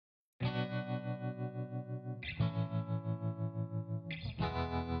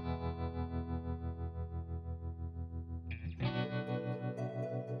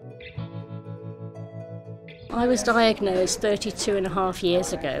I was diagnosed 32 and a half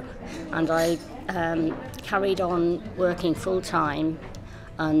years ago, and I carried on working full-time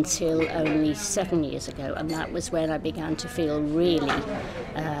until only 7 years ago, and that was when I began to feel really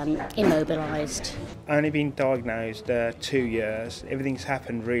immobilised. I've only been diagnosed 2 years. Everything's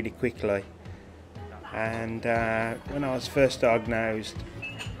happened really quickly, and when I was first diagnosed,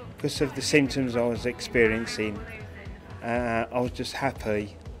 because of the symptoms I was experiencing, I was just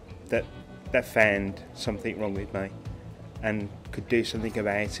happy that they found something wrong with me and could do something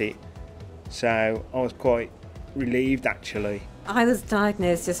about it. So I was quite relieved, actually. I was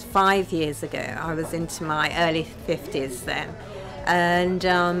diagnosed just 5 years ago. I was into my early 50s then. And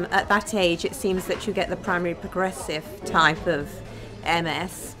at that age, it seems that you get the primary progressive type of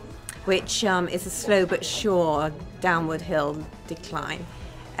MS, which is a slow but sure downward hill decline.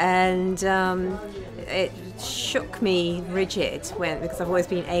 And it shook me rigid because I've always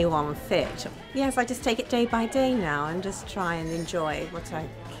been A1 fit. Yes, I just take it day by day now and just try and enjoy what I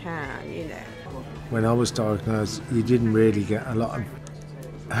can, you know. When I was diagnosed, you didn't really get a lot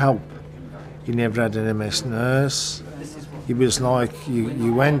of help. You never had an MS nurse. It was like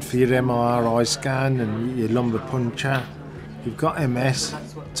you went for your MRI scan and your lumbar puncture. You've got MS,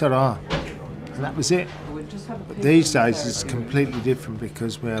 ta-ra, and that was it. But these days it's completely different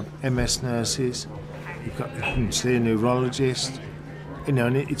because we have MS nurses. You can see a neurologist, you know,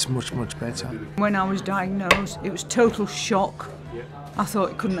 and it's much, much better. When I was diagnosed, it was total shock. I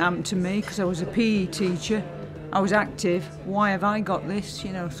thought it couldn't happen to me because I was a PE teacher. I was active. Why have I got this,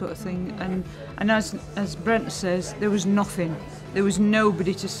 you know, sort of thing. And as Brent says, there was nothing. There was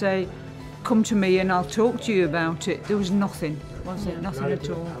nobody to say, come to me and I'll talk to you about it. There was nothing, was it? Nothing at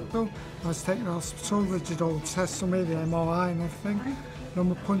all. Well, I was taken to hospital, they did all the tests on me, the MRI and everything,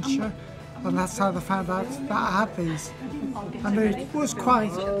 lumbar puncture, and that's how they found out that I had these. And it was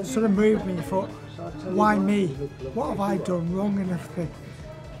quite sort of moved me. You thought, why me? What have I done wrong and everything?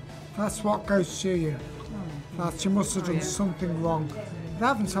 That's what goes to you, that you must have done something wrong. I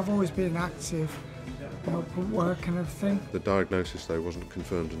haven't, I've always been active, you know, work and everything. The diagnosis though wasn't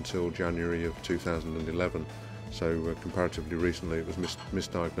confirmed until January of 2011, so comparatively recently it was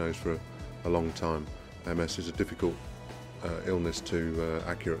misdiagnosed for a long time. MS is a difficult illness to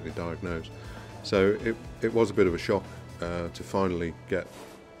accurately diagnose. So it was a bit of a shock to finally get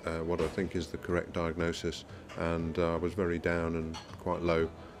what I think is the correct diagnosis, and I was very down and quite low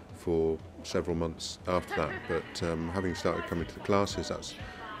for several months after that, but having started coming to the classes,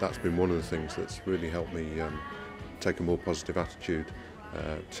 that's been one of the things that's really helped me take a more positive attitude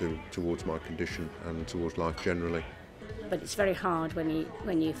towards my condition and towards life generally. But it's very hard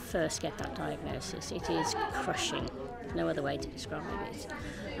when you first get that diagnosis. It is crushing, no other way to describe it,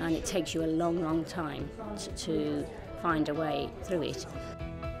 and it takes you a long, long time to find a way through it.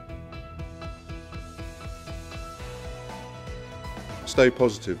 Stay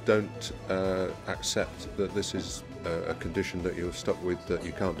positive, don't accept that this is a condition that you're stuck with, that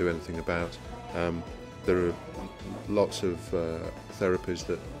you can't do anything about. There are lots of therapies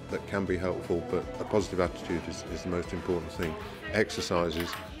that can be helpful, but a positive attitude is the most important thing. Exercise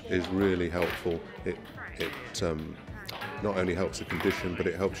is really helpful. It not only helps the condition, but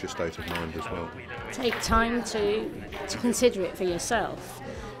it helps your state of mind as well. Take time to consider it for yourself.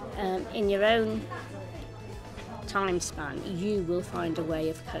 In your own time span, you will find a way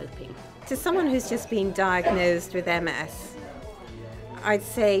of coping. To someone who's just been diagnosed with MS, I'd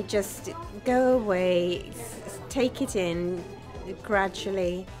say just go away, take it in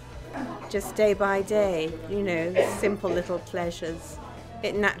gradually, just day by day, you know, simple little pleasures.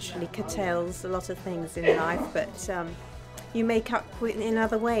 It naturally curtails a lot of things in life, but you make up in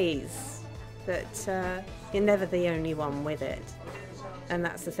other ways, but you're never the only one with it, and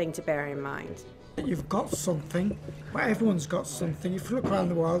that's the thing to bear in mind. You've got something, but everyone's got something. If you look around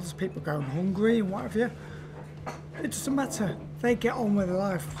the world, there's people going hungry and what have you. It doesn't matter. They get on with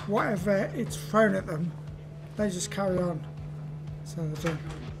life. Whatever it's thrown at them, they just carry on. So they do.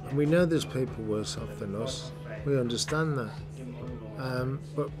 We know there's people worse off than us. We understand that.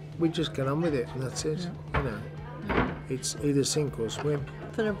 But we just get on with it, and that's it. Yeah. You know, it's either sink or swim.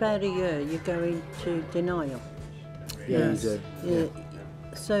 For about a year, you go into denial. Yes. You do. Yeah.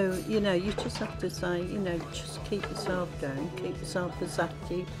 So, you know, you just have to say, you know, just keep yourself going, keep yourself as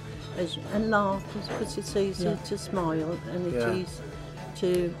active and laugh, because it's easier to smile and it's easy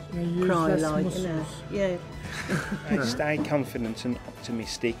to cry, like, muscles. You know. Yeah. Stay confident and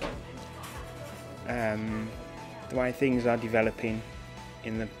optimistic. The way things are developing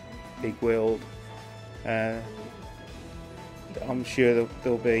in the big world, I'm sure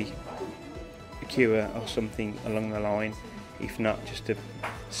there'll be a cure or something along the line if not just to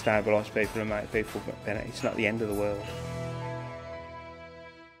stabilise people and make people better. It's not the end of the world.